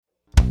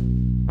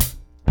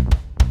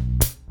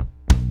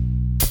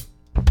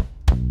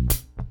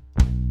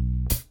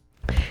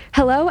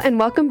Hello and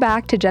welcome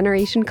back to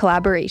Generation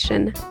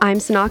Collaboration. I'm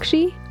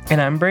Sonakshi. And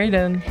I'm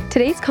Brayden.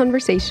 Today's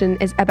conversation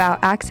is about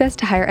access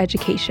to higher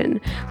education,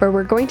 where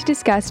we're going to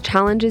discuss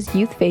challenges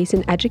youth face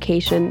in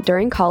education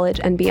during college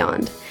and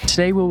beyond.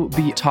 Today we'll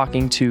be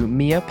talking to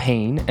Mia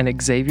Payne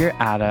and Xavier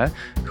Atta,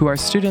 who are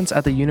students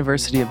at the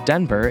University of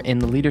Denver in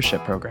the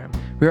leadership program.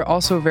 We are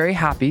also very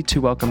happy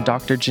to welcome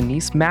Dr.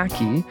 Janice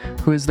Mackey,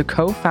 who is the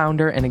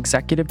co-founder and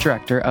executive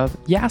director of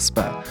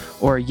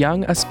YASPA, or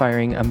Young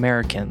Aspiring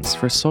Americans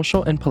for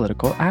Social and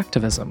Political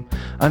Activism,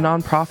 a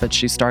nonprofit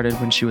she started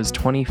when she was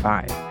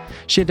 25.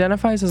 She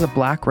identifies as a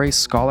Black race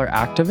scholar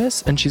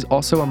activist, and she's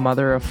also a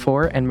mother of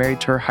 4 and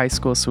married to her high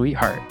school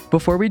sweetheart.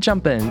 Before we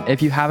jump in,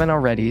 if you haven't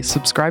already,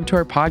 subscribe to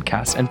our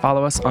podcast and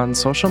follow us on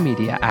social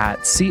media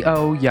at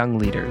CO Young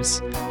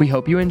Leaders. We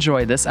hope you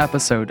enjoy this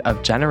episode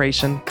of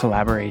Generation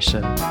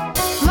Collaboration.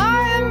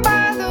 Lying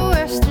by the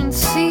western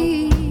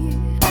sea,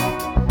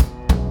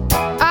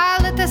 I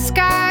let the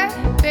sky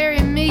bury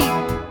me.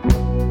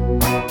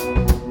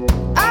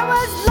 I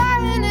was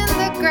lying in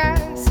the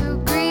grass so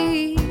green.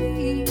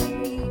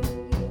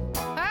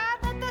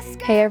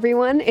 Hey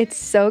everyone, it's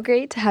so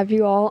great to have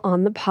you all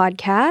on the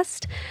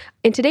podcast.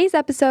 In today's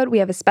episode, we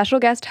have a special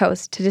guest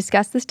host to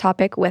discuss this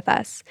topic with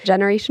us,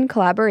 Generation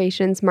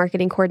Collaboration's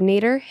marketing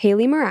coordinator,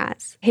 Haley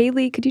Mraz.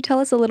 Haley, could you tell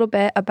us a little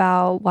bit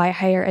about why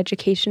higher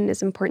education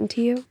is important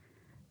to you?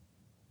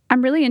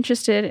 I'm really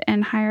interested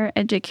in higher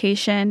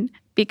education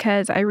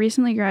because I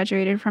recently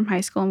graduated from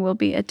high school and will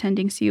be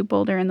attending CU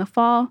Boulder in the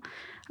fall.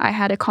 I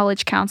had a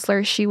college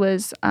counselor. She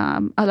was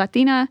a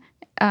Latina,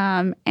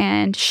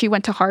 and she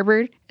went to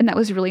Harvard, and that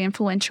was really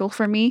influential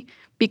for me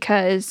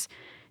because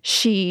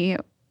she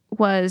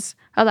was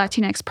a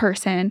Latinx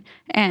person,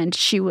 and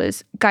she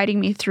was guiding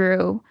me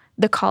through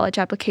the college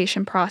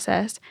application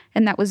process,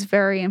 and that was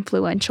very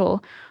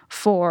influential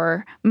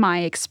for my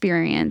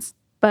experience.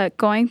 But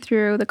going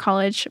through the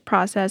college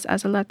process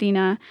as a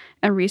Latina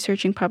and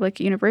researching public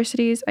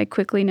universities, I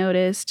quickly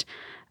noticed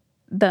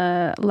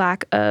the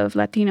lack of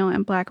Latino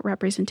and Black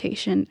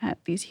representation at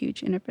these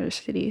huge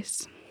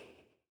universities.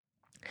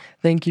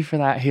 Thank you for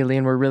that, Haley,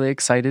 and we're really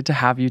excited to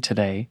have you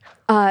today.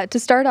 To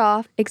start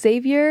off,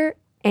 Xavier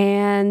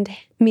and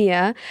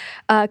Mia,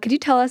 could you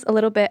tell us a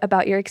little bit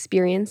about your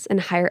experience in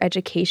higher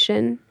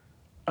education?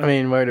 I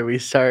mean, where do we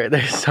start?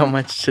 There's so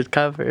much to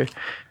cover.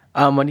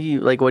 What do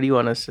you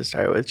want us to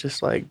start with?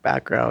 Just like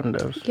background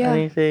of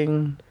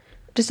anything?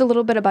 Just a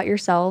little bit about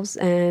yourselves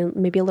and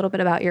maybe a little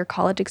bit about your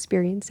college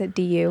experience at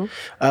DU.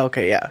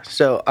 Okay, yeah.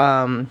 So,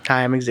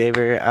 hi, I'm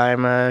Xavier.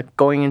 I'm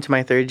going into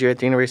my third year at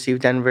the University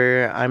of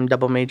Denver. I'm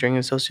double majoring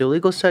in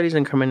socio-legal studies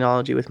and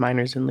criminology with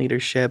minors in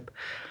leadership.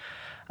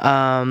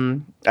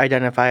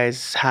 Identify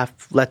as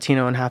half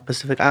Latino and half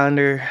Pacific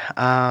Islander.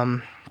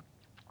 And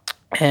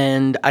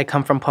I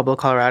come from Pueblo,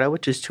 Colorado,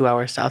 which is 2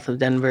 hours south of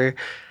Denver.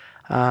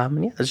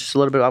 That's just a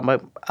little bit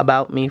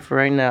about me for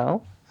right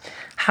now.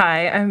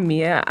 Hi, I'm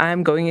Mia.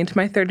 I'm going into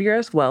my third year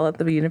as well at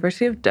the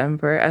University of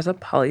Denver as a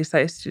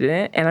poli-sci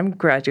student, and I'm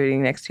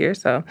graduating next year,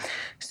 so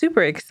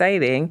super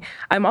exciting.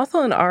 I'm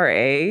also an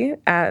RA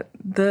at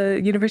the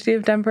University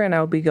of Denver, and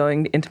I'll be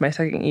going into my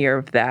second year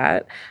of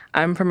that.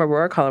 I'm from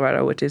Aurora,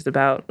 Colorado, which is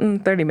about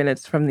 30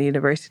 minutes from the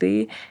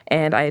university,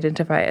 and I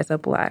identify as a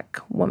Black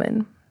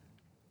woman.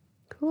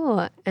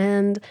 Cool.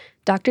 And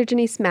Dr.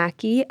 Janice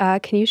Mackey,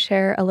 can you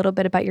share a little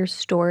bit about your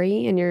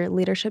story and your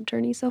leadership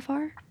journey so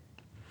far?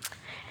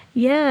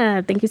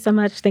 Yeah, thank you so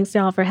much. Thanks,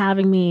 y'all, for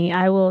having me.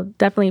 I will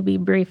definitely be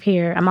brief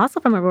here. I'm also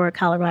from Aurora,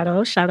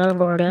 Colorado. Shout out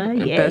Aurora.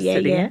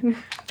 Yeah.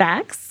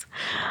 Facts.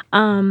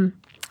 So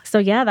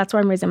that's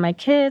where I'm raising my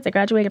kids. I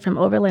graduated from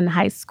Oberlin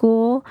High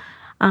School.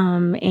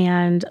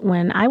 And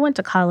when I went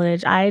to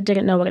college, I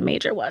didn't know what a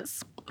major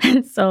was.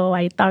 And so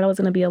I thought I was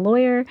going to be a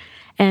lawyer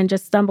and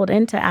just stumbled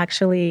into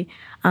actually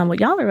what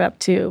y'all are up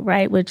to,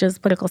 right, which is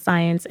political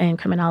science and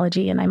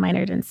criminology, and I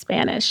minored in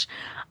Spanish.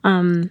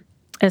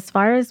 As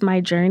far as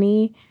my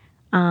journey,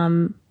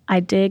 I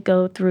did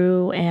go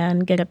through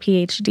and get a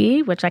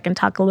PhD, which I can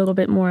talk a little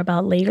bit more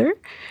about later.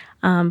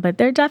 But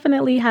there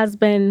definitely has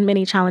been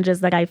many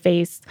challenges that I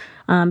faced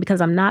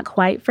because I'm not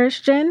quite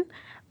first gen.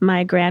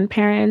 My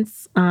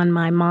grandparents on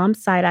my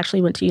mom's side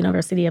actually went to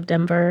University of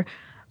Denver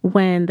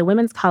when the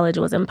women's college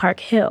was in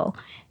Park Hill.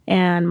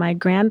 And my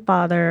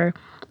grandfather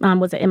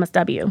was an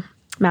MSW,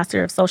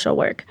 Master of Social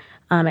Work,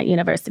 at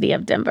University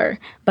of Denver.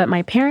 But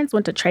my parents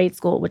went to trade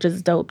school, which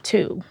is dope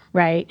too,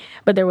 right?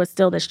 But there was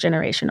still this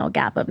generational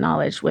gap of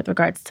knowledge with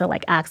regards to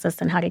like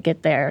access and how to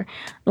get there.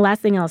 The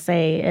last thing I'll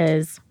say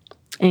is,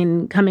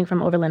 in coming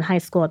from Oberlin High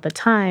School at the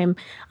time,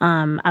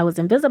 I was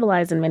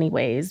invisibilized in many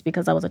ways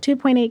because I was a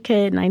 2.8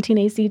 kid, 19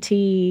 ACT.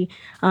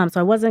 So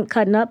I wasn't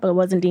cutting up, but I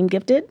wasn't deemed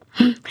gifted.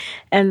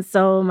 And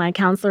so my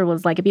counselor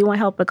was like, if you want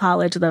help at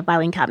college, the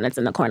filing cabinet's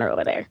in the corner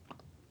over there.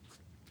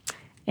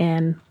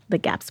 And the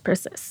gaps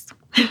persist.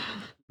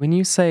 When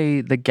you say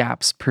the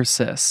gaps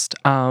persist,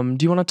 do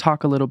you want to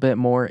talk a little bit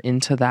more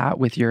into that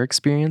with your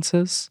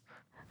experiences?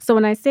 So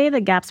when I say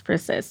the gaps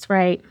persist,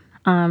 right,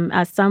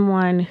 as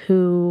someone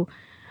who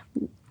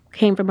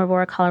came from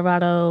Aurora,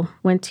 Colorado,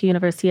 went to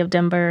University of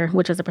Denver,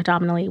 which is a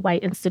predominantly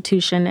white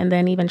institution, and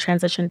then even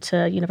transitioned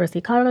to University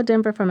of Colorado,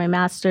 Denver for my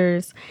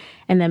master's,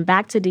 and then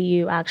back to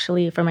DU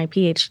actually for my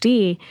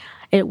PhD.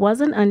 It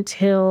wasn't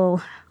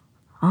until,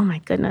 oh my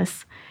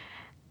goodness,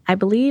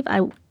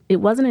 it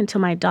wasn't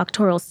until my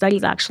doctoral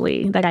studies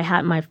actually that I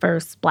had my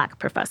first Black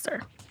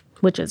professor,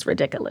 which is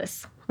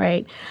ridiculous,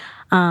 right?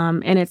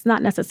 And it's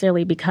not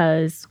necessarily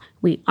because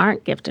we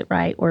aren't gifted,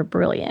 right, or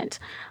brilliant,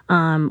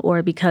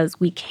 or because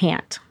we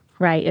can't,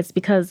 right? It's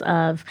because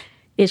of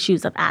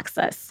issues of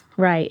access,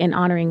 right, and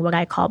honoring what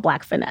I call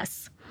Black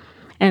finesse.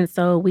 And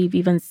so we've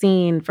even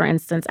seen, for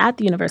instance, at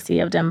the University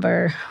of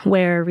Denver,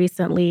 where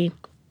recently,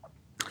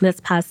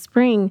 this past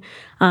spring,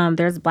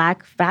 there's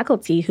Black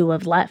faculty who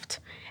have left,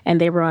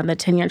 and they were on the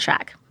tenure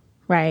track,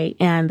 right?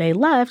 And they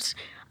left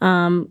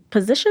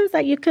positions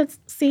that you could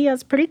see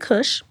as pretty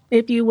cush,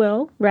 if you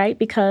will, right?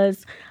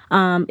 Because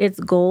it's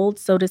gold,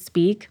 so to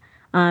speak,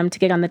 to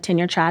get on the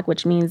tenure track,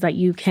 which means that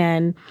you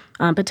can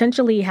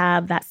potentially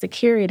have that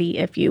security,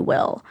 if you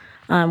will,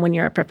 when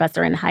you're a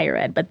professor in higher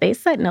ed. But they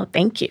said, no,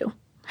 thank you,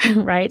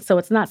 right? So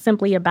it's not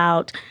simply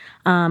about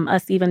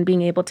us even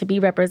being able to be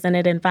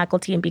represented in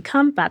faculty and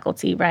become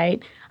faculty,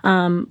 right?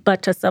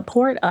 But to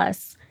support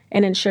us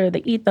and ensure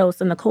the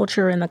ethos and the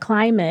culture and the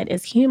climate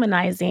is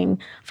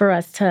humanizing for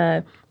us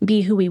to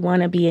be who we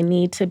want to be and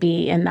need to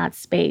be in that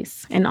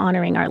space and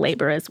honoring our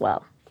labor as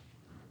well.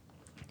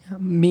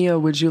 Mia,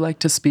 would you like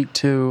to speak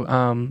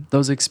to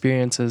those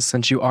experiences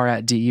since you are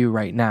at DU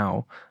right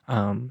now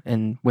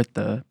and with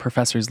the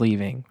professors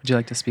leaving? Would you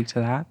like to speak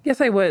to that?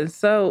 Yes, I would.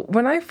 So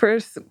when I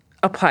first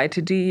applied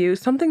to DU,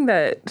 something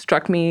that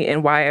struck me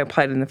and why I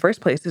applied in the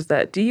first place is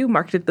that DU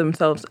marketed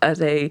themselves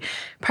as a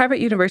private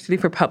university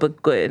for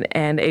public good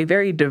and a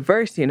very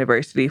diverse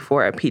university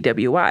for a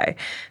PWI.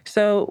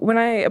 So when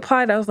I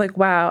applied, I was like,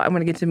 wow, I'm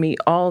going to get to meet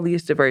all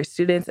these diverse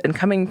students. And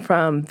coming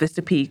from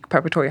Vista Peak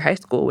Preparatory High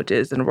School, which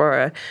is in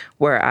Aurora,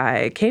 where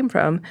I came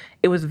from,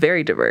 it was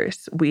very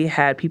diverse. We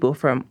had people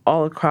from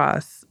all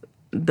across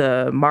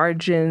the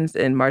margins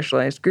and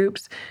marginalized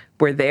groups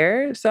were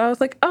there. So I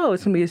was like, oh,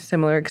 it's going to be a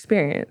similar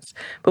experience.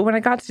 But when I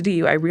got to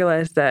DU, I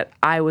realized that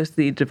I was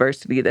the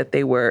diversity that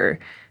they were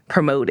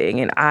promoting,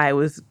 and I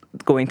was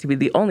going to be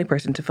the only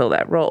person to fill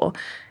that role.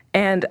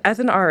 And as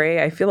an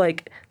RA, I feel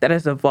like that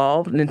has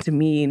evolved into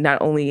me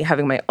not only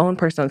having my own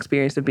personal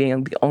experience of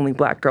being the only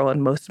Black girl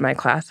in most of my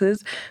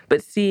classes,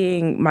 but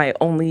seeing my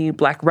only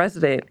Black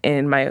resident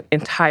in my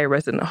entire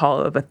resident hall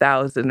of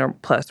 1,000 or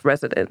plus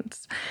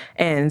residents,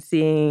 and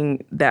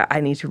seeing that I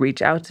need to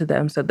reach out to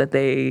them so that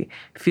they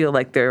feel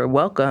like they're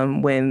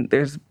welcome when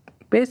there's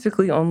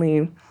basically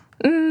only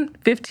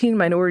 15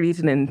 minorities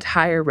in an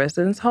entire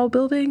residence hall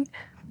building.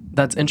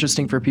 That's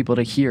interesting for people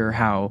to hear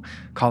how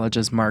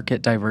colleges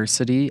market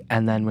diversity.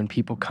 And then when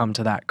people come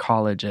to that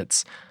college,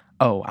 it's,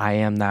 oh, I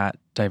am that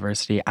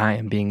diversity. I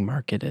am being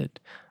marketed.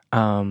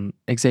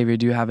 Xavier,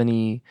 do you have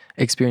any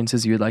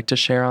experiences you would like to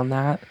share on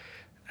that?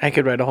 I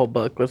could write a whole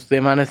book with the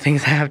amount of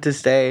things I have to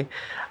say.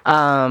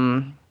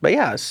 But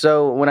yeah,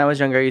 so when I was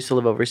younger, I used to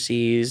live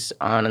overseas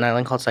on an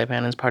island called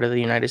Saipan as part of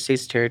the United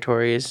States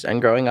territories. And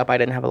growing up, I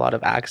didn't have a lot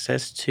of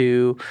access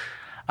to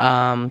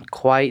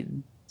quite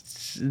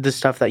the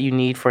stuff that you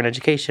need for an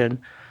education.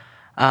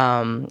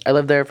 I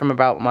lived there from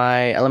about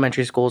my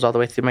elementary schools all the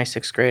way through my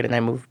 6th grade, and I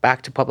moved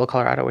back to Pueblo,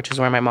 Colorado, which is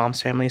where my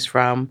mom's family is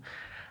from,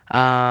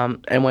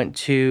 and went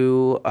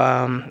to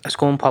a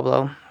school in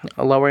Pueblo,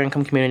 a lower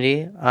income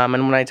community. And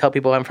when I tell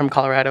people I'm from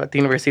Colorado at the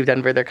University of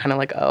Denver, they're kind of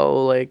like,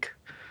 oh, like,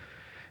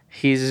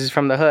 he's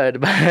from the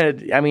hood.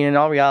 But I mean, in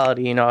all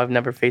reality, you know, I've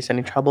never faced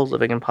any troubles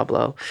living in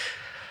Pueblo.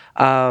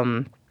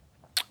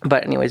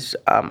 But anyways,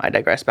 I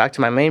digress. Back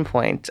to my main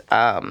point.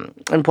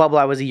 In Pueblo,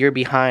 I was a year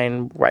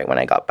behind right when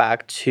I got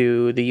back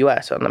to the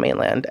U.S. on the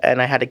mainland,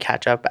 and I had to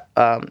catch up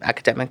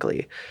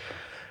academically.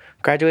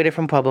 Graduated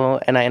from Pueblo,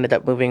 and I ended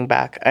up moving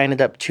back. I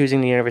ended up choosing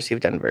the University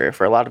of Denver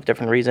for a lot of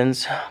different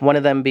reasons. One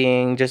of them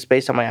being just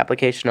based on my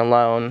application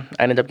alone,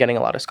 I ended up getting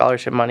a lot of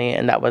scholarship money,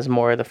 and that was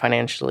more the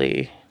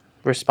financially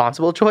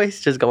responsible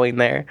choice, just going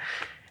there.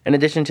 In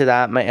addition to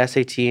that, my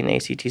SAT and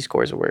ACT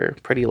scores were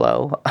pretty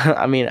low.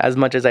 I mean, as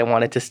much as I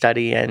wanted to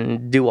study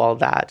and do all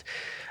that,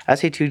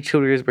 SAT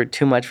tutors were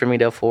too much for me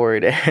to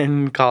afford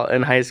in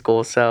high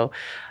school. So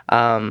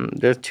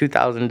there's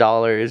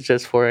 $2,000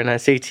 just for an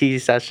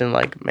SAT session.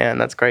 Like, man,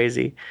 that's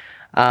crazy.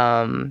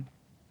 And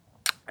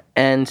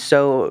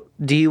so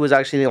DU was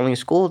actually the only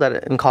school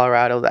that in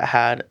Colorado that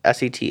had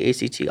SAT,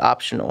 ACT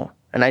optional.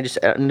 And I just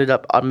ended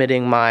up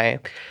omitting my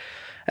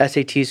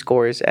SAT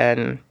scores,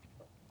 and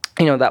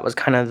you know, that was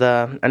kind of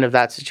the end of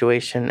that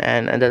situation,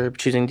 and ended up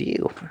choosing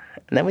DU.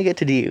 And then we get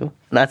to DU. And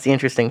that's the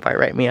interesting part,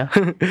 right, Mia?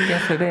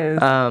 Yes, it is.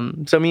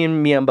 So me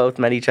and Mia both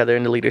met each other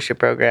in the leadership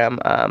program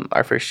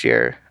our first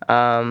year.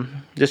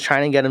 Just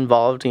trying to get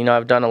involved. You know,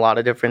 I've done a lot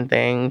of different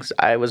things.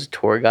 I was a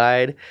tour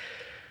guide.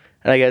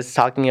 And I guess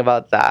talking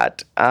about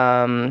that,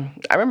 I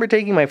remember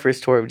taking my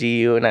first tour of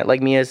DU, and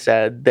like Mia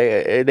said,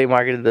 they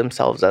marketed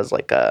themselves as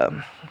like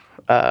a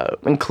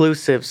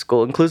inclusive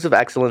school. Inclusive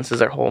excellence is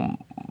their whole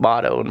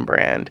motto and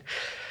brand.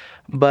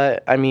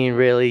 But I mean,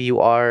 really, you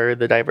are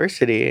the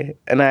diversity.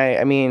 And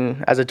I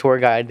mean, as a tour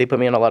guide, they put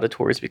me on a lot of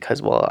tours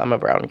because, well, I'm a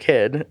brown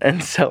kid.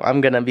 And so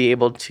I'm going to be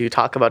able to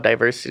talk about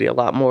diversity a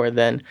lot more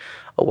than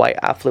a white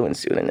affluent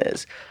student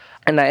is.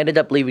 And I ended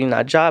up leaving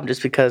that job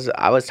just because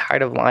I was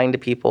tired of lying to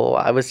people.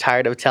 I was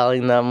tired of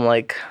telling them,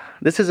 like,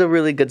 this is a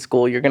really good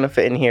school. You're going to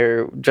fit in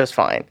here just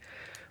fine.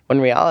 When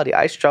in reality,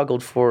 I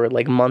struggled for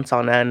like months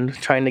on end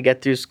trying to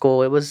get through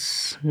school. It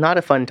was not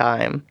a fun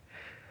time.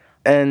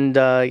 And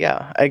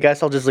yeah, I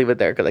guess I'll just leave it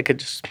there because I could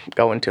just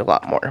go into a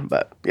lot more.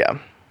 But yeah.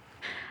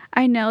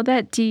 I know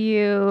that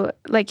DU,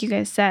 like you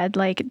guys said,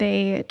 like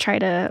they try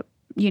to,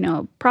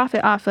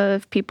 profit off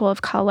of people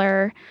of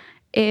color.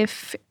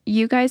 If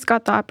you guys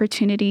got the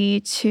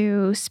opportunity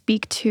to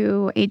speak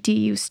to a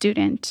DU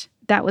student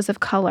that was of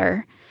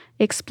color,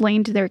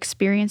 explained their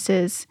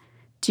experiences,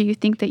 do you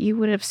think that you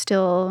would have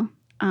still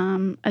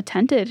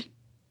attended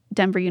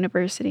Denver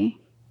University?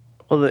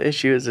 Well, the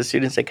issue is the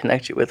students they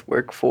connect you with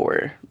work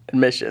for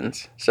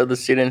admissions. So the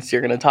students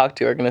you're going to talk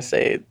to are going to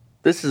say,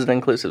 this is an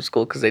inclusive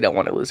school because they don't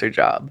want to lose their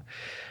job.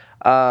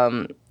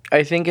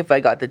 I think if I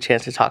got the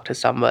chance to talk to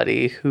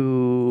somebody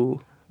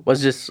who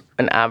was just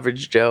an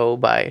average Joe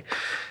by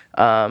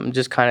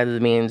just kind of the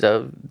means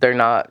of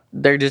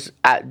they're just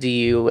at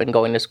DU and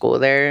going to school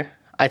there,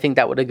 I think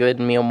that would have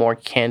given me a more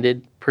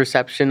candid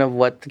perception of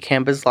what the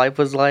campus life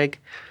was like.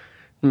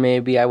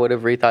 Maybe I would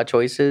have rethought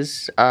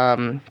choices.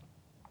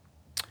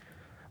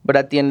 But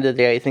at the end of the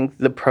day, I think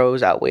the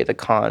pros outweigh the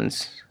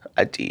cons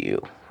at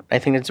DU. I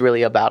think it's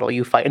really a battle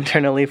you fight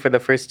internally for the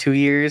first 2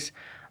 years,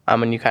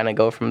 and you kind of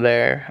go from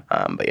there.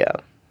 But yeah.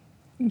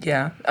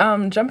 Yeah.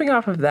 Jumping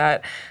off of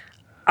that,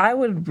 I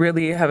would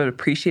really have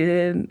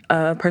appreciated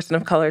a person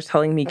of color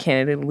telling me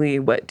candidly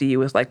what DU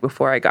was like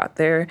before I got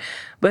there.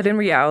 But in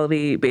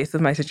reality, based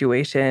on my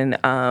situation,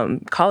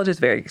 college is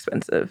very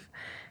expensive.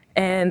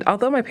 And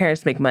although my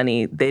parents make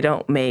money, they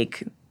don't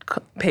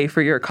pay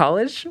for your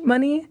college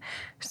money.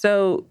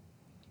 So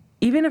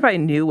even if I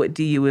knew what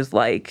DU was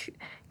like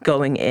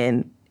going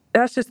in,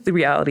 that's just the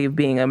reality of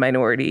being a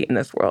minority in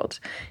this world.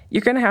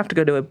 You're going to have to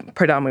go to a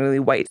predominantly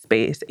white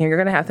space, and you're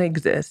going to have to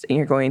exist, and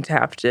you're going to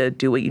have to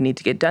do what you need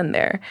to get done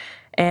there.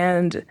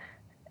 And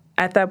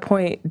at that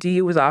point,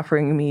 DU was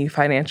offering me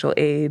financial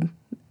aid,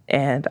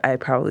 and I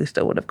probably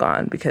still would have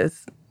gone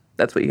because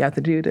that's what you have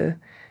to do to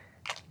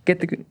get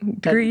the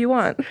degree you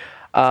want.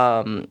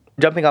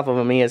 Jumping off of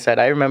what Mia said,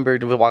 I remember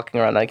walking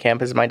around on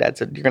campus. My dad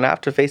said, "You're gonna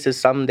have to face this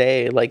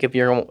someday. Like if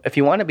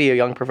you want to be a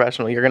young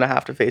professional, you're gonna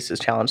have to face this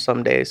challenge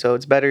someday. So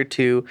it's better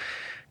to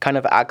kind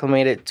of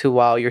acclimate it to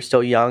while you're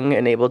still young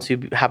and able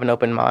to have an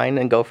open mind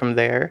and go from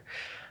there."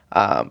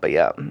 But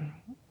yeah,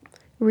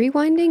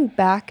 Rewinding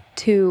back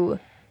to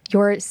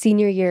your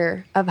senior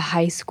year of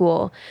high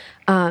school,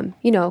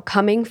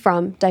 coming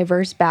from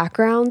diverse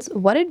backgrounds,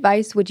 what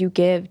advice would you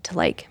give to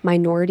like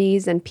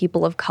minorities and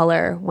people of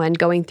color when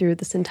going through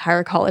this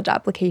entire college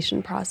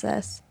application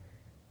process?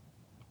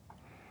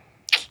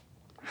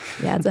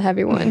 Yeah, it's a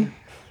heavy one.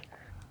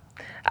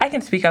 I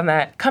can speak on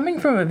that. Coming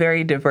from a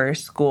very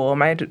diverse school,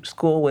 my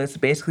school was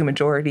basically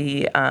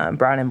majority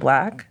brown and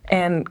black.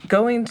 And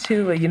going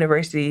to a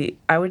university,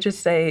 I would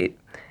just say,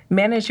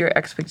 manage your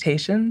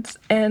expectations.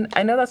 And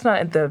I know that's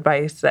not the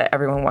advice that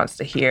everyone wants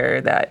to hear,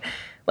 that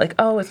like,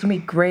 oh, it's going to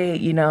be great,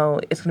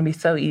 it's going to be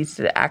so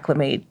easy to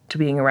acclimate to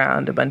being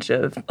around a bunch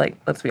of, like,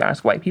 let's be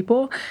honest, white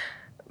people.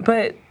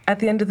 But at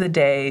the end of the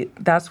day,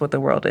 that's what the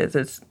world is.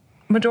 It's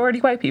majority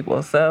white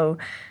people. So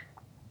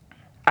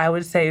I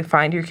would say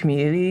find your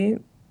community.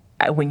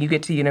 When you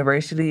get to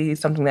university,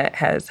 something that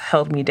has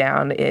held me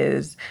down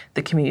is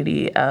the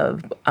community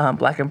of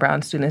Black and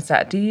brown students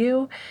at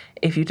DU.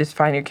 If you just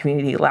find your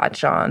community,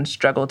 latch on,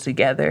 struggle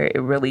together, it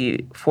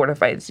really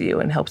fortifies you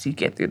and helps you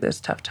get through this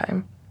tough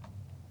time.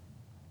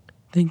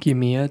 Thank you,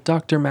 Mia.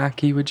 Dr.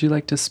 Mackey, would you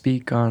like to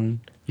speak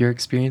on your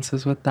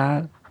experiences with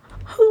that?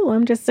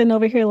 I'm just sitting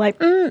over here like,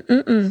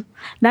 That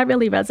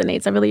really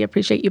resonates. I really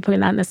appreciate you putting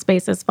that in the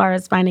space as far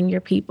as finding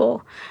your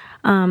people.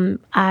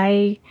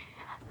 I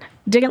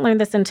didn't learn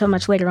this until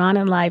much later on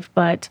in life,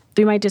 but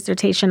through my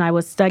dissertation, I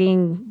was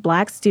studying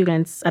Black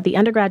students at the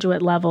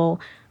undergraduate level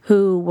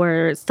who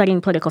were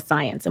studying political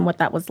science and what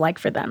that was like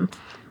for them.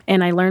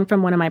 And I learned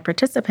from one of my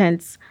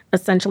participants,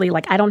 essentially,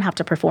 like, I don't have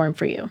to perform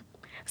for you.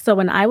 So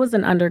when I was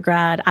an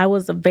undergrad, I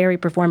was a very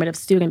performative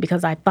student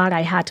because I thought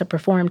I had to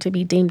perform to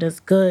be deemed as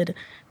good,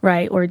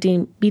 right, or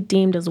be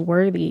deemed as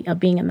worthy of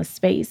being in the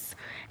space.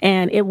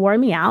 And it wore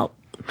me out.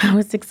 I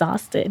was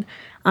exhausted.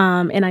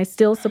 And I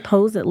still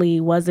supposedly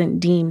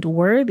wasn't deemed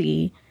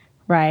worthy,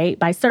 right,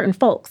 by certain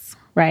folks,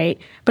 right,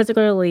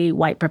 particularly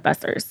white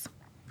professors.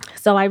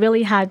 So I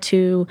really had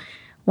to,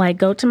 like,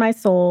 go to my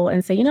soul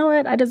and say, you know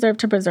what, I deserve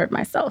to preserve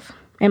myself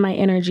and my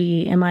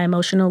energy and my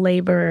emotional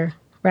labor,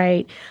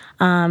 right?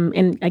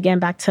 And again,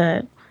 back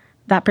to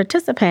that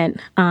participant,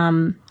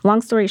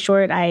 long story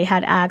short, I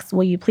had asked,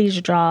 will you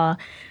please draw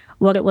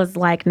what it was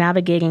like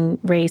navigating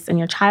race in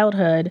your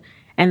childhood?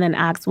 And then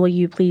asked, will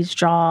you please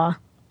draw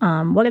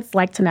what it's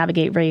like to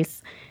navigate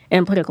race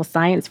in political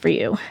science for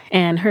you?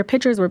 And her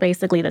pictures were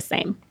basically the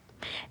same.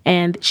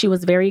 And she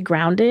was very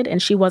grounded,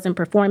 and she wasn't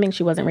performing.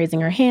 She wasn't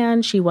raising her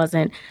hand. She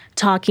wasn't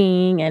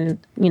talking and,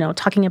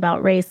 talking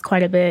about race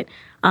quite a bit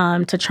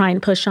to try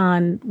and push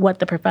on what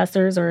the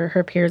professors or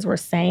her peers were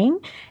saying.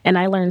 And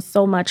I learned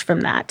so much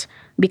from that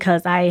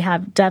because I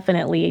have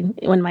definitely,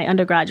 in my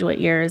undergraduate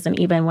years and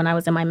even when I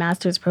was in my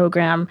master's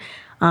program,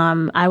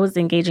 I was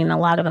engaging in a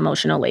lot of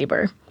emotional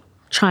labor,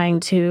 trying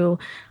to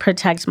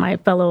protect my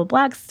fellow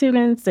Black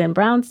students and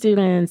brown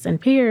students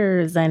and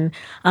peers and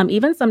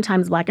even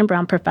sometimes Black and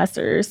brown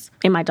professors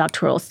in my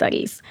doctoral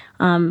studies.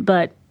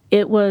 But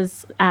it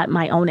was at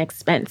my own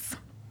expense,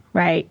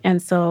 right? And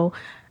so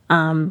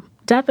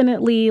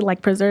definitely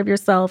preserve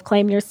yourself,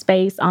 claim your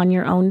space on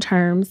your own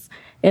terms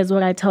is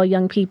what I tell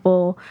young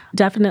people.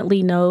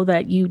 Definitely know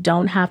that you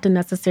don't have to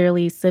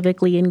necessarily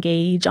civically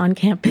engage on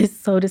campus,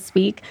 so to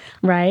speak,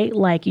 right?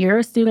 You're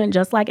a student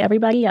just like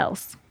everybody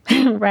else.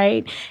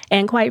 Right?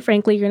 And quite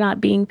frankly, you're not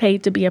being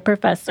paid to be a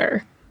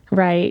professor,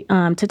 right?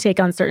 To take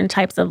on certain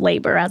types of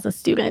labor as a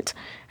student.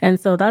 And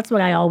so that's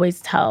what I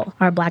always tell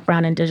our Black,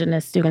 brown,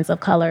 Indigenous students of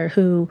color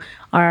who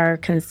are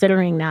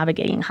considering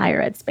navigating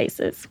higher ed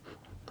spaces.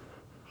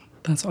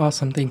 That's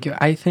awesome. Thank you.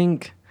 I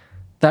think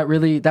that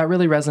really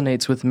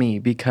resonates with me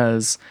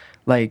because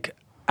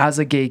as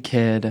a gay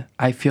kid,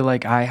 I feel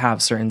like I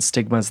have certain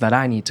stigmas that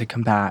I need to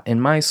combat in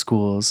my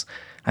schools.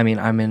 I mean,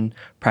 I'm in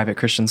private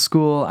Christian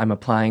school. I'm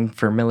applying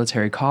for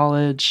military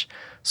college.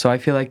 So I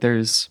feel like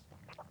there's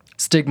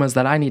stigmas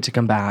that I need to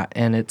combat.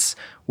 And it's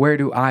where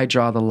do I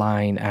draw the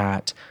line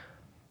at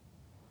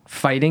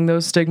fighting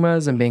those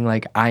stigmas and being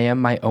I am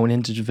my own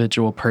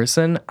individual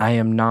person. I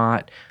am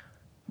not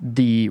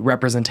the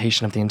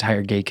representation of the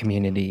entire gay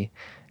community.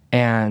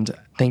 And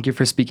thank you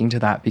for speaking to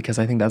that because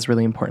I think that's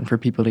really important for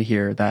people to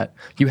hear that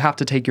you have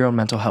to take your own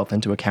mental health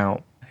into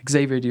account.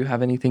 Xavier, do you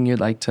have anything you'd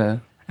like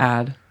to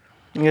add?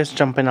 Just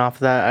jumping off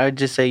that, I would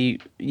just say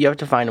you have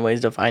to find ways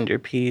to find your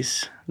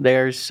peace.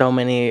 There's so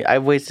many,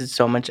 I've wasted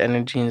so much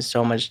energy and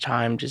so much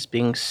time just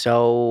being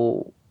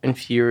so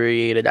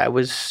infuriated. I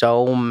was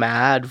so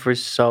mad for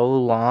so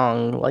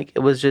long. It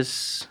was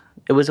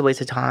a waste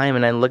of time.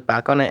 And I look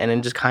back on it and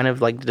it just kind of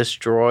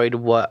destroyed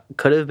what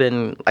could have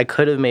been, I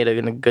could have made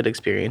a good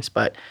experience.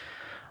 But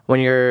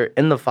when you're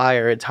in the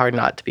fire, it's hard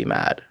not to be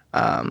mad.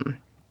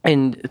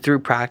 And through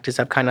practice,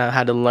 I've kind of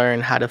had to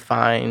learn how to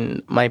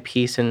find my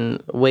peace and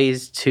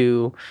ways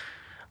to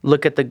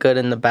look at the good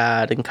and the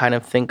bad and kind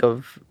of think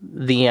of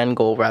the end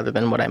goal rather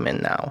than what I'm in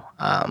now.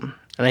 And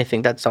I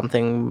think that's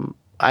something,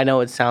 I know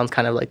it sounds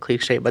kind of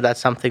cliche, but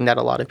that's something that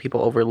a lot of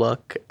people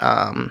overlook.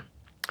 And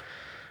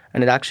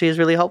it actually is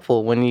really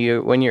helpful when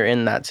you're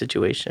in that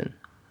situation.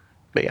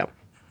 But yeah.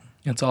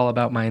 It's all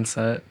about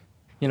mindset.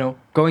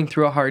 Going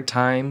through a hard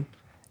time,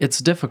 it's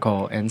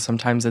difficult, and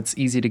sometimes it's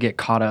easy to get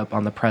caught up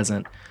on the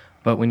present.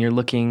 But when you're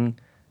looking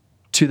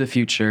to the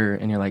future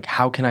and you're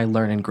how can I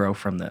learn and grow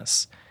from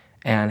this?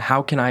 And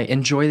how can I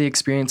enjoy the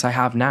experience I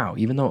have now,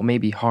 even though it may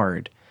be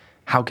hard?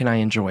 How can I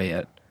enjoy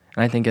it?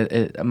 And I think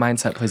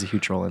mindset plays a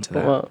huge role into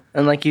that. Well,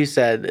 and like you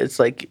said, it's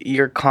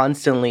you're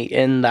constantly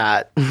in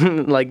that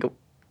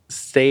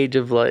stage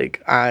of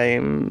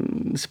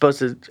I'm supposed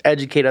to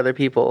educate other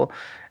people.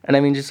 And I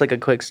mean, just a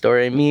quick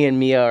story. Me and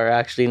Mia are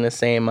actually in the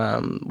same.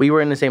 We were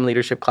in the same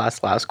leadership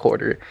class last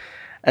quarter,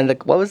 and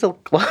what was the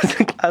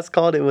class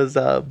called? It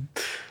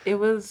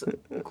was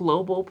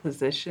global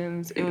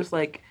positions. It was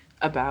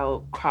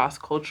about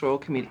cross-cultural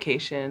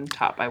communication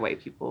taught by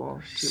white people.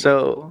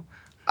 So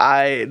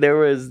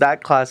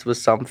that class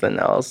was something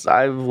else.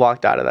 I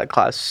walked out of that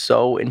class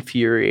so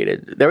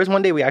infuriated. There was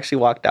one day we actually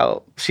walked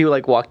out. She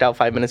walked out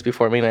 5 minutes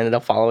before me, and I ended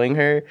up following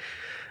her.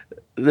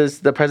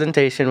 The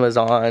presentation was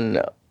on.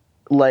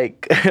 I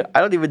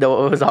don't even know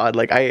what it was on.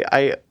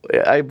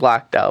 I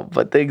blacked out.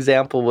 But the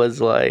example was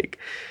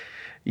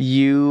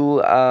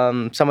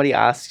somebody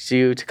asks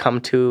you to come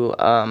to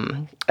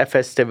a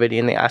festivity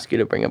and they ask you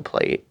to bring a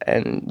plate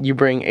and you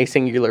bring a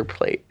singular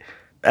plate.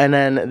 And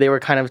then they were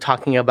kind of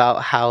talking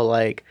about how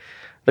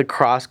the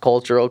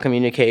cross-cultural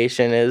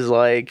communication is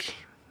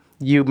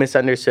you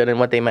misunderstood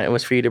and what they meant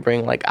was for you to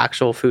bring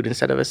actual food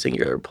instead of a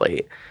singular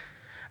plate.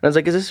 And I was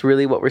is this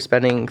really what we're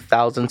spending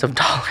thousands of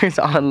dollars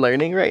on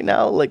learning right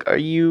now? Are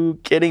you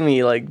kidding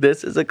me?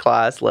 This is a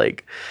class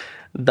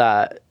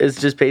that is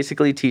just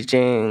basically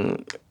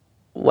teaching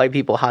white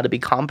people how to be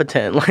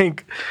competent.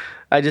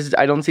 I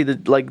don't see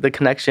the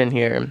connection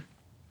here.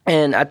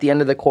 And at the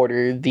end of the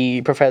quarter,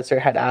 the professor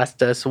had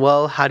asked us,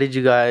 well, how did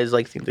you guys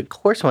think the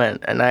course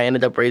went? And I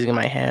ended up raising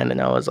my hand and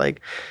I was do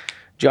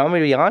you want me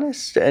to be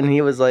honest? And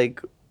he was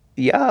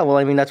yeah, well,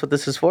 I mean, that's what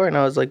this is for. And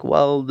I was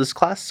well, this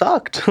class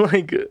sucked.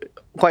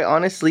 Quite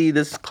honestly,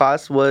 this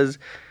class was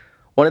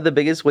one of the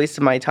biggest wastes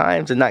of my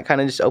times. And that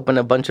kind of just opened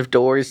a bunch of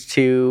doors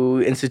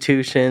to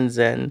institutions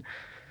and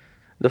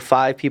the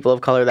 5 people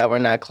of color that were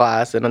in that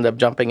class and ended up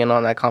jumping in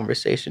on that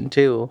conversation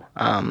too.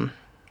 But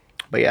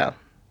yeah.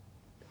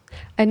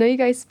 I know you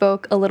guys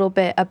spoke a little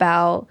bit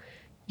about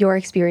your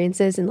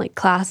experiences in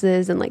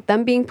classes and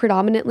them being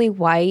predominantly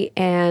white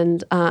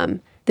and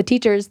The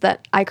teachers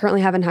that I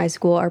currently have in high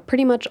school are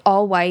pretty much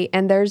all white,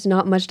 and there's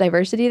not much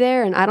diversity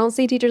there. And I don't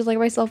see teachers like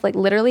myself, like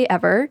literally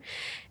ever.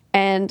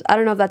 And I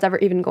don't know if that's ever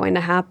even going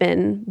to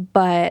happen,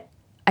 but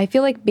I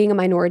feel like being a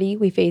minority,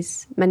 we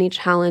face many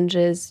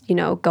challenges,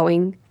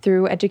 going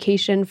through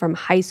education from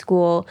high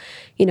school,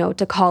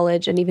 to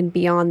college and even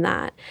beyond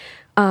that.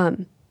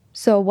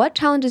 So what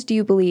challenges do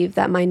you believe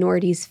that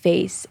minorities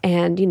face?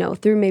 And,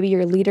 through maybe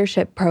your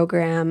leadership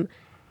program,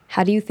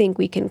 how do you think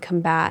we can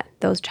combat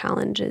those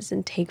challenges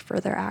and take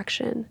further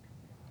action?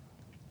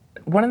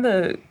 One of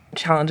the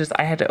challenges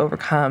I had to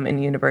overcome in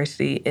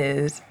university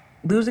is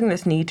losing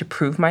this need to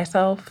prove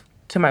myself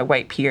to my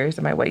white peers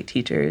and my white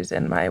teachers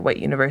and my white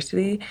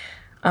university.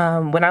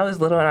 When I was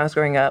little and I was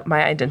growing up,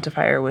 my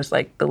identifier was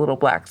like the little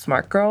Black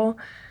smart girl,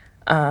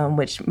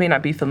 which may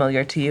not be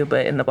familiar to you,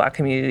 but in the Black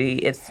community,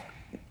 it's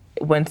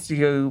once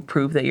you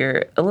prove that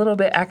you're a little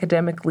bit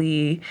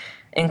academically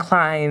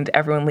inclined,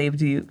 everyone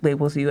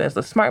labels you as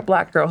the smart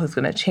Black girl who's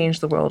going to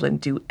change the world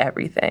and do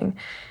everything.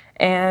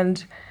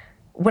 And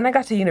when I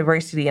got to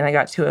university and I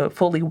got to a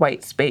fully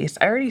white space,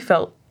 I already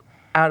felt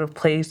out of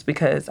place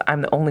because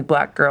I'm the only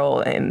Black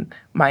girl in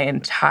my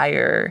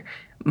entire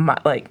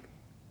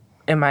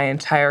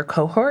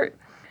cohort.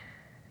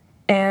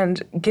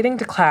 And getting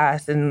to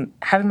class and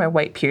having my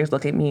white peers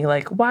look at me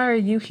like, why are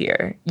you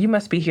here? You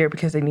must be here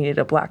because they needed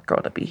a Black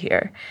girl to be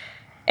here.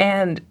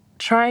 And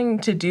trying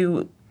to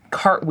do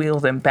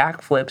cartwheels and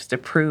backflips to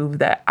prove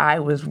that I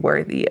was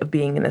worthy of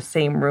being in the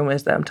same room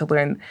as them, to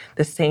learn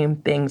the same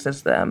things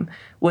as them,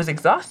 was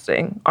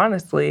exhausting,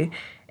 honestly.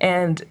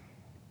 And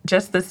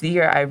just this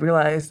year, I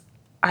realized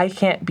I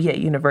can't be at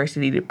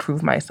university to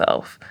prove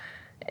myself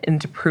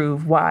and to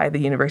prove why the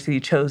university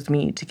chose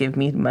me to give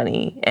me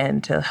money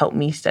and to help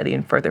me study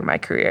and further my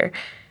career.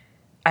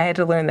 I had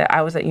to learn that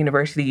I was at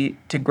university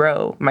to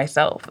grow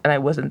myself, and I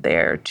wasn't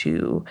there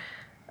to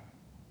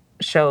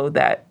show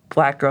that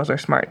Black girls are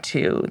smart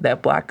too,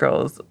 that Black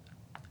girls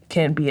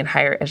can be in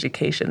higher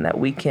education, that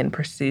we can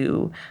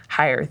pursue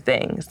higher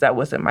things. That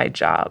wasn't my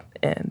job,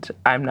 and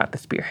I'm not the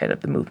spearhead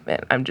of the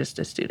movement. I'm just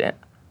a student.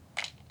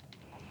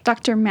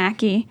 Dr.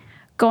 Mackey,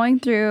 going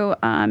through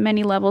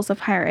many levels of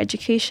higher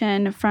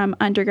education, from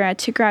undergrad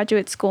to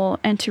graduate school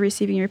and to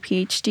receiving your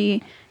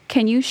PhD,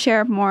 can you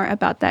share more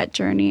about that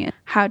journey?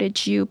 How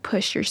did you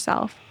push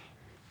yourself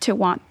to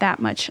want that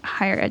much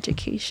higher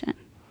education?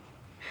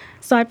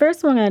 So I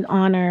first want to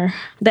honor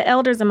the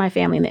elders in my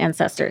family and the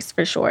ancestors,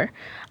 for sure.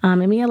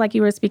 And Mia, like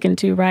you were speaking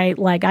to, right?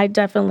 Like I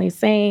definitely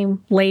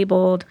same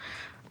labeled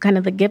kind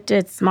of the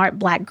gifted, smart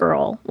Black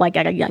girl, like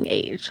at a young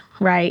age,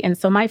 right? And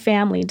so my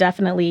family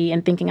definitely,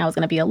 in thinking I was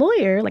going to be a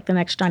lawyer, like the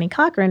next Johnny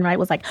Cochran, right,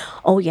 was like,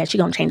 oh yeah,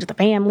 she's going to change the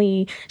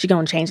family, she's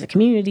going to change the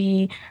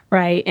community,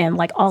 right? And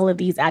like all of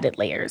these added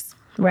layers,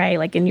 right?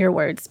 Like in your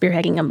words,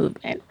 spearheading a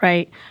movement,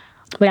 right?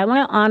 But I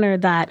want to honor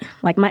that,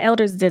 like my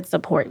elders did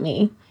support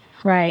me,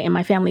 right? And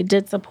my family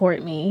did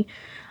support me,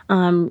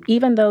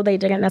 even though they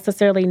didn't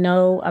necessarily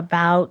know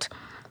about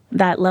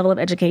that level of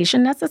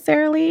education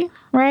necessarily,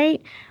 right?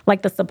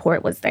 Like the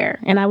support was there.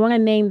 And I want to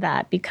name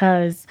that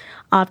because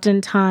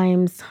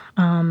oftentimes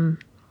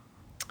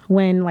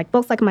when like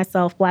folks like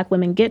myself, Black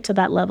women, get to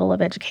that level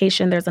of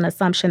education, there's an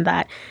assumption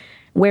that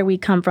where we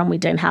come from, we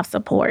didn't have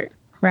support,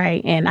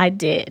 right? And I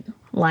did.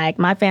 Like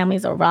my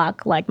family's a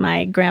rock. Like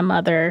my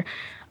grandmother,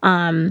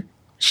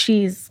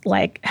 she's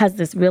like has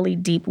this really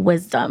deep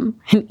wisdom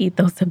and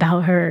ethos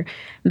about her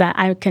that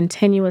I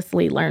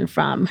continuously learn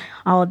from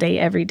all day,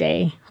 every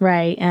day,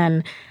 right?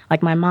 And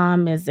like my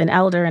mom is an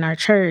elder in our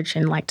church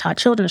and like taught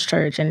children's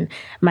church, and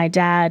my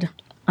dad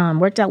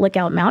worked at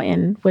Lookout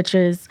Mountain, which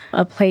is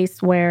a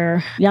place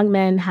where young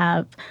men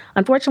have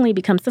unfortunately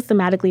become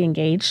systematically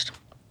engaged,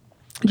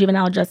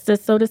 juvenile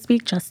justice, so to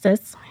speak,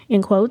 justice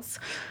in quotes.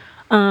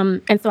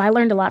 And so I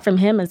learned a lot from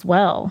him as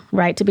well,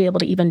 right, to be able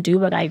to even do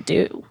what I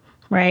do.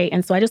 Right.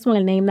 And so I just want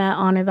to name that,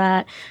 honor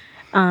that.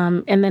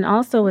 And then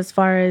also as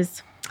far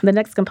as the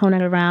next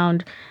component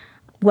around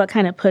what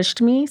kind of pushed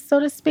me, so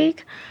to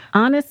speak,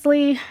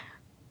 honestly,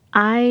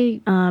 I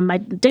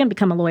didn't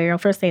become a lawyer. I'll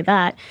first say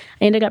that.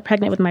 I ended up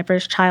pregnant with my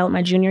first child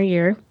my junior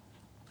year.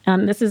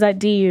 This is at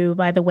DU,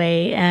 by the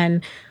way.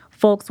 And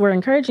folks were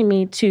encouraging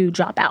me to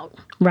drop out,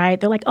 right?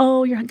 They're like,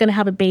 oh, you're going to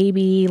have a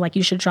baby. Like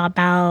you should drop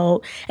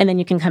out and then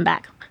you can come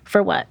back.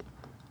 For what?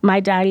 My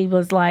daddy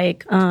was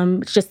like,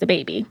 it's just a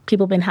baby.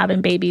 People have been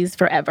having babies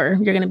forever.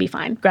 You're going to be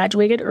fine.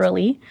 Graduated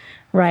early,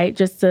 right?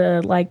 Just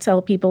to like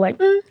tell people like,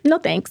 no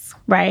thanks,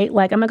 right?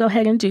 Like, I'm going to go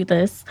ahead and do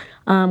this.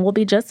 We'll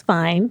be just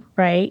fine,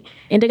 right?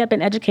 Ended up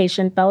in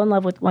education, fell in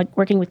love with like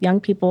working with young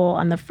people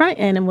on the front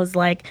end, and was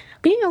like,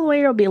 being a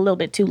lawyer will be a little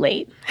bit too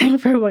late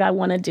for what I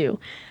want to do.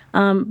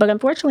 But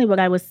unfortunately, what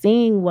I was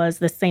seeing was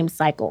the same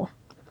cycle,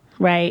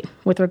 right?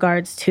 With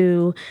regards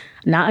to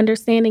not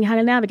understanding how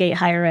to navigate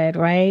higher ed,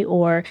 right?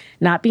 Or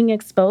not being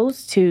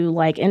exposed to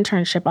like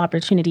internship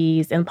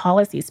opportunities in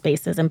policy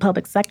spaces and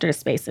public sector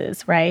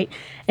spaces, right?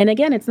 And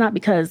again, it's not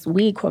because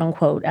we, quote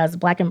unquote, as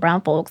Black and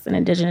brown folks and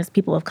Indigenous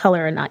people of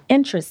color are not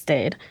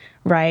interested,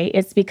 right?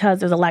 It's because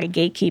there's a lot of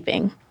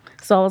gatekeeping.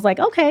 So I was like,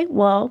 okay,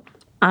 well,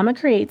 I'm going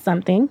to create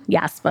something,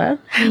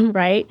 YASPA,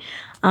 right,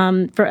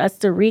 for us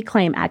to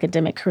reclaim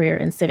academic career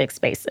and civic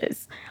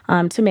spaces,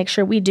 to make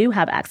sure we do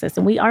have access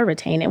and we are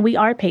retained and we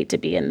are paid to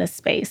be in this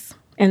space.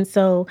 And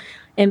so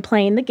in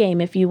playing the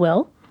game, if you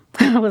will,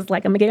 I was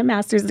like, I'm going to get a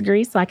master's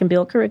degree so I can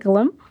build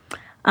curriculum.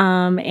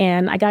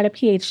 And I got a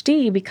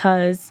PhD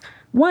because,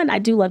 one, I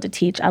do love to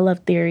teach. I love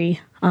theory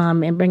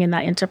and bringing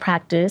that into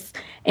practice.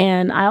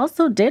 And I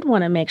also did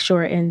want to make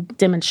sure and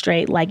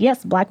demonstrate, like,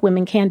 yes, Black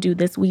women can do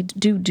this. We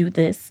do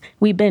this.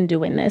 We've been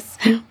doing this,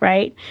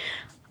 right?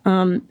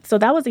 So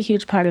that was a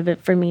huge part of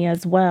it for me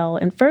as well.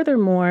 And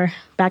furthermore,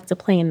 back to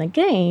playing the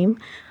game,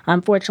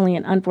 fortunately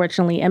and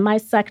unfortunately, in my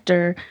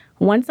sector,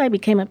 once I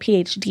became a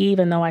PhD,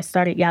 even though I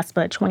started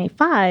YASPA at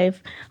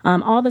 25,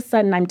 all of a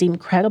sudden I'm deemed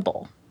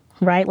credible,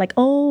 right? Like,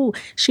 oh,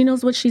 she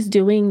knows what she's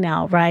doing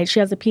now, right? She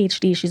has a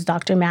PhD. She's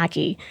Dr.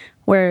 Mackey.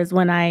 Whereas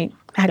when I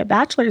had a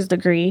bachelor's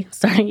degree,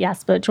 starting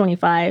YASPA at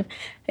 25,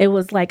 it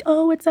was like,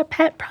 oh, it's a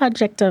pet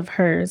project of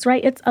hers,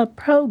 right? It's a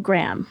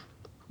program,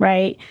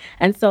 right?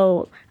 And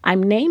so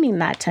I'm naming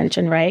that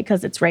tension, right?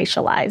 Because it's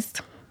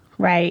racialized,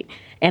 right?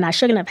 And I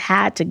shouldn't have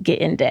had to get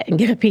in debt and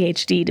get a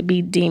PhD to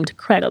be deemed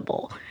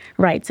credible,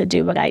 right, to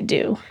do what I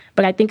do.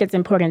 But I think it's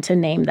important to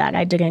name that.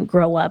 I didn't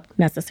grow up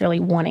necessarily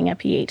wanting a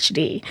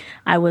PhD.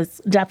 I was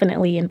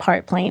definitely in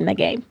part playing the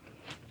game.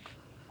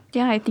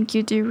 Yeah, I think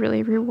you do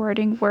really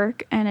rewarding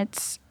work, and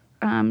it's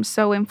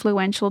so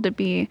influential to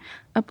be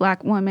a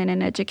Black woman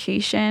in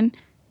education.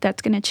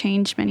 That's going to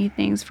change many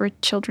things for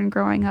children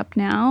growing up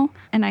now.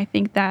 And I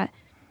think that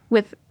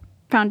with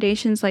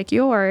foundations like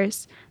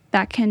yours,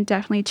 that can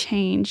definitely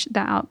change the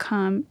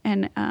outcome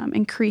and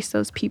increase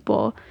those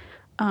people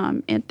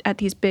at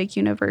these big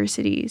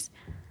universities.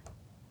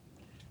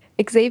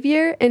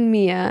 Xavier and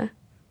Mia,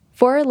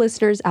 for our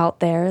listeners out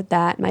there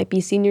that might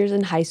be seniors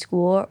in high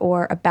school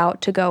or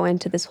about to go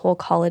into this whole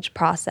college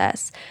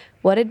process,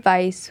 what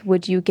advice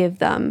would you give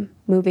them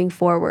moving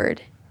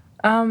forward?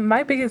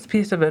 My biggest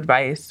piece of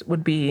advice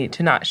would be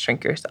to not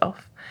shrink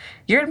yourself.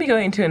 You're going to be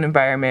going into an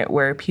environment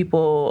where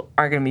people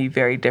are going to be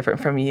very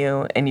different from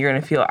you, and you're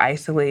going to feel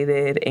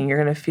isolated, and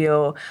you're going to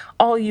feel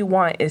all you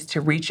want is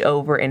to reach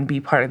over and be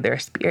part of their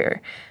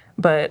sphere.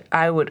 But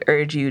I would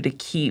urge you to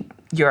keep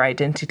your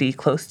identity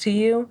close to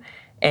you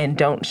and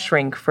don't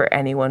shrink for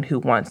anyone who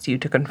wants you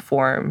to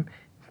conform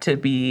to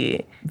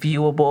be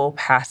viewable,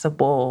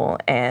 passable,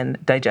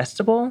 and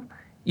digestible.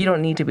 You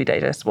don't need to be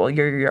digestible.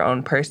 You're your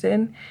own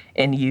person,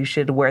 and you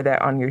should wear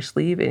that on your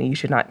sleeve, and you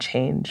should not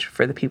change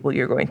for the people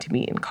you're going to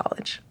meet in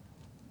college.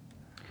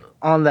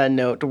 On that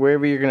note,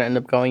 wherever you're going to end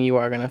up going, you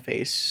are going to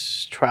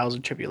face trials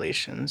and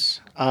tribulations.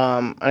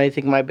 And I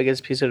think my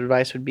biggest piece of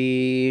advice would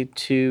be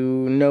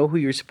to know who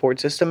your support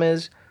system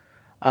is.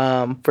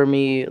 For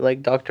me,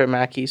 like Dr.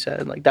 Mackey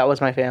said, like that was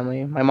my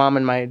family. My mom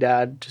and my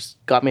dad just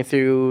got me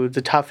through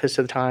the toughest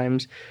of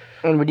times.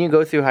 And when you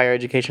go through higher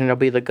education, it'll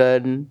be the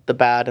good, the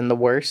bad, and the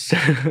worst.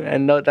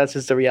 And no, that's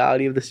just the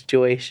reality of the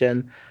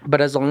situation. But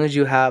as long as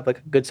you have like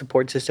a good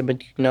support system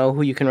and you know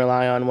who you can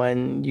rely on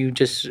when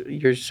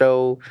you're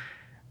so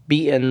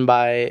beaten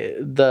by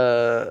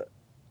the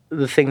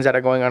things that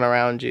are going on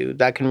around you,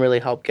 that can really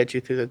help get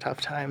you through the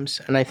tough times.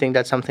 And I think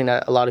that's something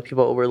that a lot of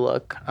people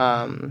overlook.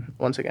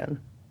 Once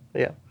again,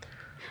 yeah.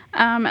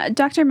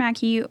 Dr.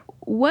 Mackey,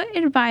 what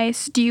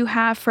advice do you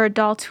have for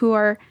adults who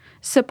are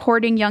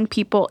supporting young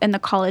people in the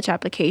college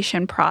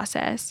application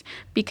process?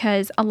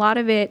 Because a lot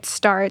of it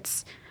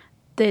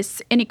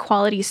this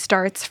inequality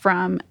starts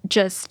from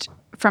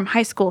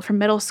high school, from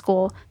middle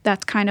school.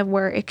 That's kind of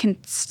where it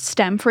can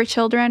stem for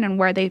children and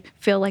where they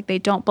feel like they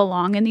don't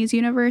belong in these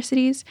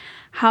universities.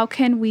 How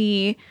can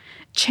we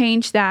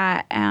change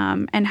that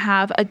and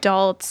have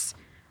adults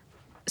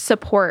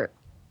support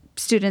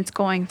students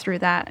going through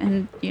that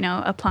and,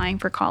 applying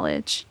for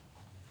college?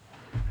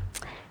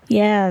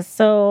 Yeah,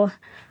 so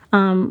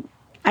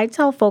I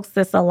tell folks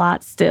this a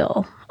lot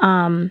still,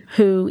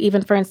 who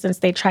even, for instance,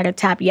 they try to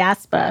tap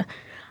YASPA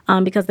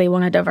because they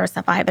want to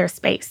diversify their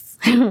space,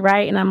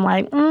 right? And I'm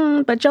like,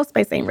 but your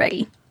space ain't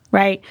ready,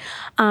 right?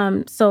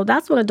 So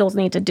that's what adults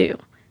need to do.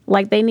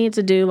 Like they need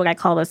to do what I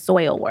call the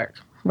soil work,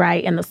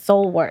 right? And the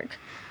soul work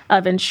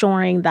of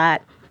ensuring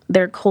that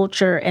their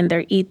culture and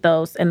their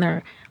ethos and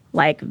their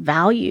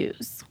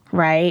values,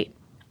 right,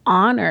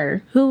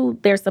 honor who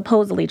they're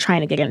supposedly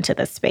trying to get into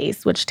this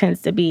space, which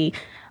tends to be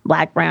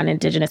Black, brown,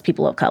 Indigenous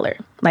people of color.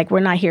 Like,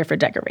 we're not here for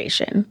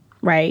decoration,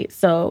 right?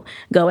 So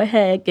go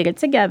ahead, get it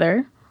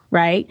together,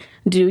 right?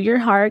 Do your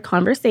hard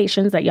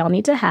conversations that y'all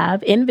need to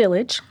have in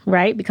village,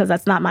 right? Because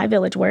that's not my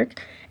village work.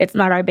 It's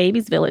not our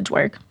baby's village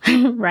work,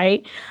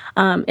 right?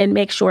 And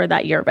make sure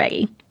that you're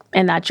ready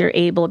and that you're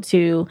able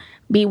to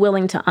be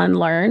willing to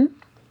unlearn,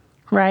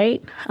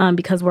 right?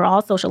 Because we're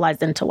all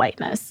socialized into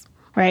whiteness,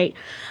 right?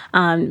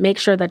 Make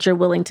sure that you're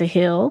willing to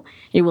heal,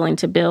 you're willing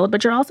to build,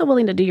 but you're also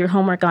willing to do your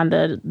homework on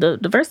the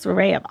diverse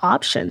array of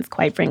options,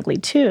 quite frankly,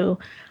 too.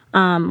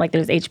 Like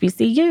there's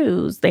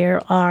HBCUs,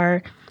 there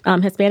are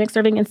Hispanic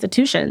serving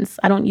institutions.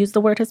 I don't use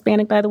the word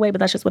Hispanic, by the way, but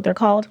that's just what they're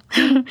called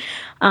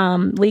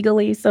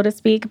legally, so to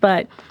speak.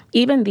 But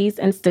even these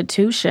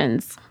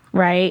institutions,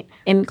 right?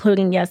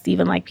 Including, yes,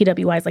 even like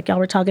PWIs, like y'all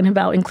were talking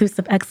about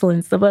inclusive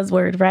excellence, the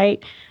buzzword,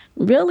 right?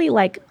 Really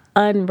like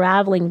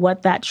unraveling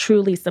what that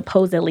truly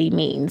supposedly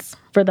means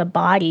for the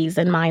bodies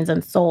and minds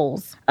and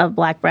souls of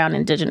Black, Brown,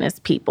 Indigenous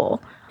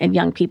people and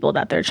young people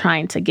that they're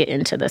trying to get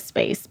into the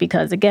space.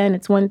 Because again,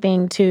 it's one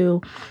thing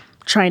to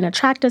try and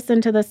attract us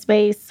into the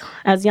space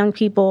as young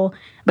people.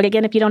 But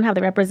again, if you don't have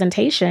the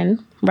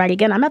representation, right,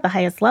 again, I'm at the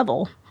highest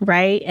level,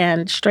 right?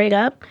 And straight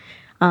up,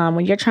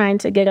 when you're trying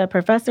to get a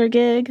professor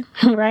gig,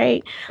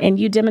 right, and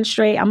you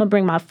demonstrate, I'm going to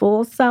bring my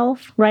full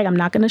self, right? I'm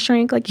not going to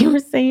shrink like you were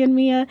saying,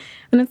 Mia.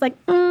 And it's like,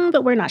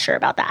 but we're not sure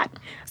about that.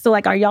 So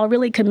like, are y'all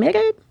really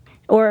committed?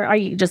 Or are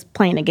you just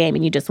playing a game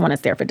and you just want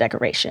us there for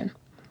decoration?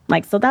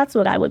 Like, so that's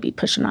what I would be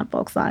pushing on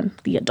folks on,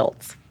 the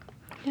adults.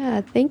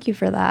 Yeah, thank you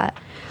for that.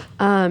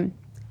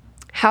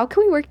 How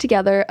can we work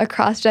together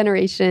across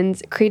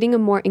generations, creating a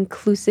more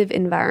inclusive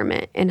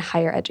environment in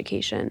higher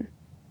education?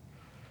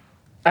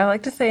 I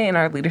like to say in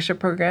our leadership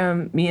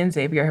program, me and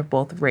Xavier have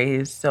both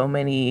raised so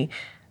many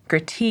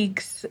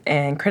critiques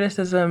and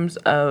criticisms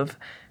of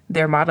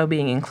their motto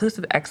being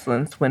inclusive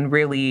excellence when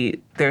really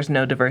there's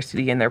no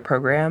diversity in their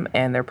program,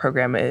 and their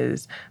program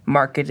is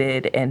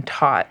marketed and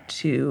taught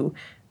to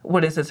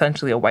what is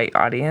essentially a white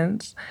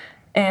audience.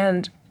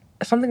 And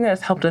something that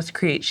has helped us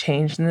create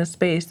change in this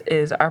space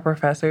is our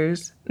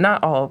professors,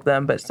 not all of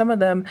them, but some of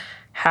them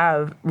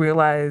have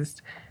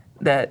realized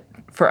that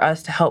for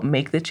us to help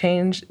make the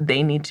change,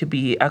 they need to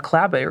be a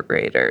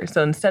collaborator.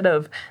 So instead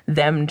of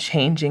them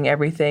changing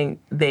everything,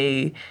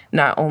 they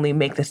not only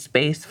make the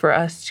space for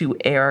us to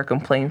air our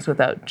complaints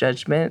without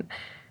judgment,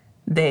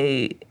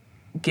 they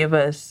give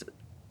us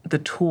the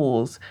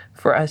tools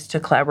for us to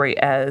collaborate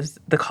as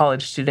the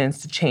college students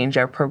to change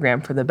our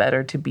program for the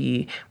better, to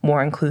be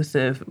more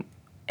inclusive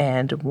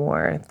and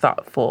more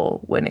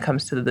thoughtful when it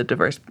comes to the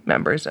diverse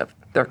members of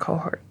their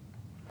cohort.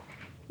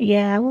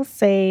 Yeah, I will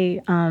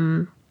say,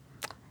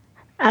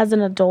 as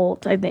an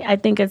adult, I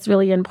think it's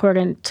really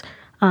important,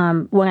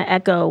 want to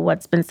echo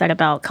what's been said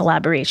about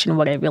collaboration,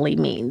 what it really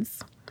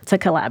means to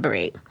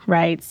collaborate,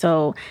 right?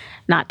 So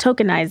not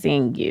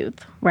tokenizing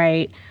youth,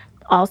 right?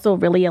 Also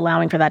really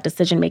allowing for that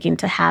decision-making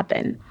to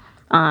happen,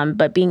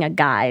 but being a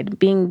guide,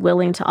 being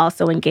willing to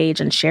also engage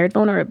in shared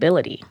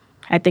vulnerability.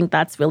 I think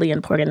that's really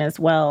important as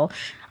well.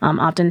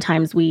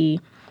 Oftentimes we,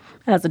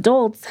 as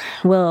adults,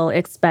 will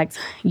expect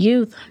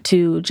youth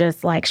to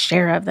just like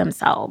share of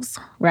themselves,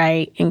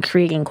 right? In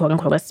creating quote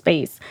unquote a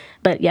space,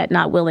 but yet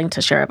not willing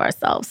to share of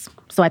ourselves.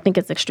 So I think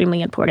it's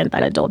extremely important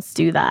that adults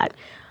do that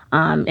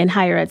in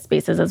higher ed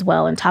spaces as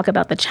well, and talk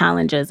about the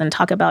challenges and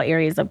talk about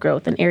areas of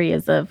growth and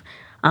areas of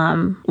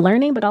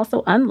learning, but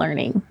also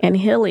unlearning and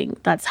healing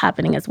that's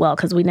happening as well,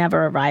 because we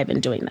never arrive in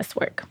doing this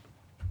work.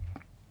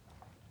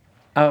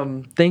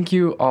 Thank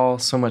you all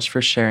so much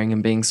for sharing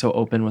and being so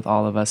open with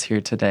all of us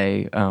here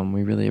today.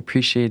 We really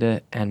appreciate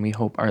it, and we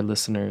hope our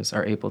listeners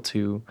are able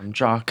to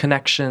draw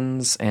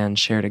connections and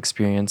shared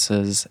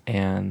experiences,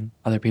 and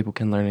other people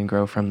can learn and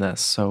grow from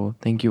this. So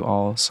thank you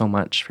all so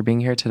much for being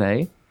here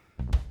today.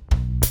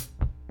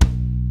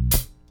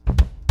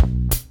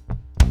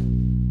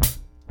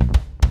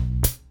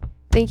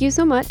 Thank you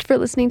so much for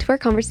listening to our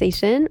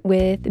conversation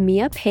with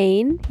Mia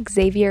Payne,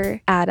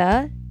 Xavier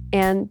Atta,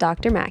 and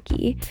Dr.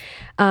 Mackey.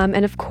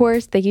 And of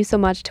course, thank you so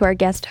much to our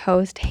guest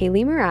host,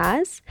 Haley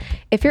Mraz.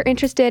 If you're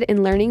interested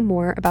in learning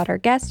more about our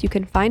guests, you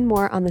can find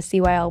more on the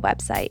CYL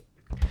website.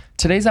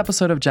 Today's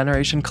episode of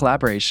Generation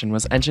Collaboration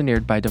was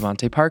engineered by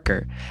Devontae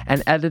Parker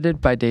and edited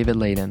by David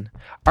Layden.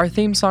 Our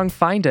theme song,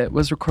 Find It,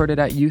 was recorded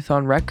at Youth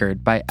on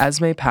Record by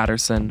Esme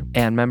Patterson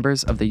and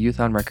members of the Youth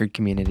on Record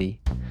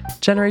community.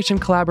 Generation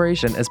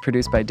Collaboration is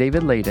produced by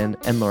David Layden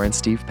and Lauren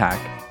Steve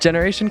Pack.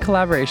 Generation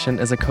Collaboration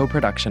is a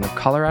co-production of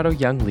Colorado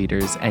Young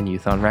Leaders and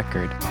Youth on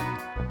Record.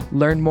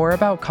 Learn more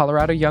about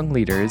Colorado Young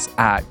Leaders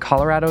at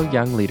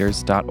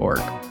coloradoyoungleaders.org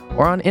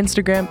or on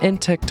Instagram and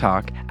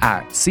TikTok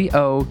at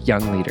CO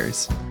Young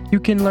Leaders. You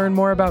can learn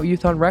more about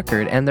Youth on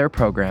Record and their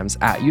programs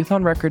at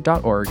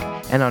youthonrecord.org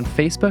and on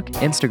Facebook,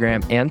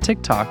 Instagram, and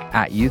TikTok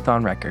at Youth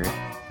on Record.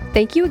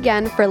 Thank you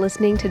again for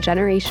listening to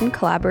Generation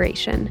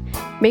Collaboration.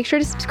 Make sure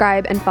to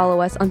subscribe and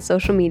follow us on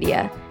social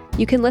media.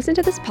 You can listen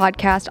to this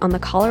podcast on the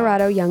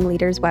Colorado Young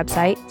Leaders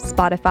website,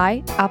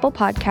 Spotify, Apple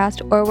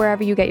Podcast, or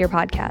wherever you get your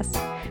podcasts.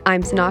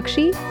 I'm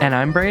Sonakshi. And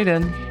I'm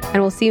Brayden.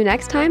 And we'll see you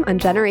next time on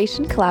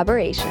Generation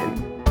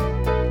Collaboration.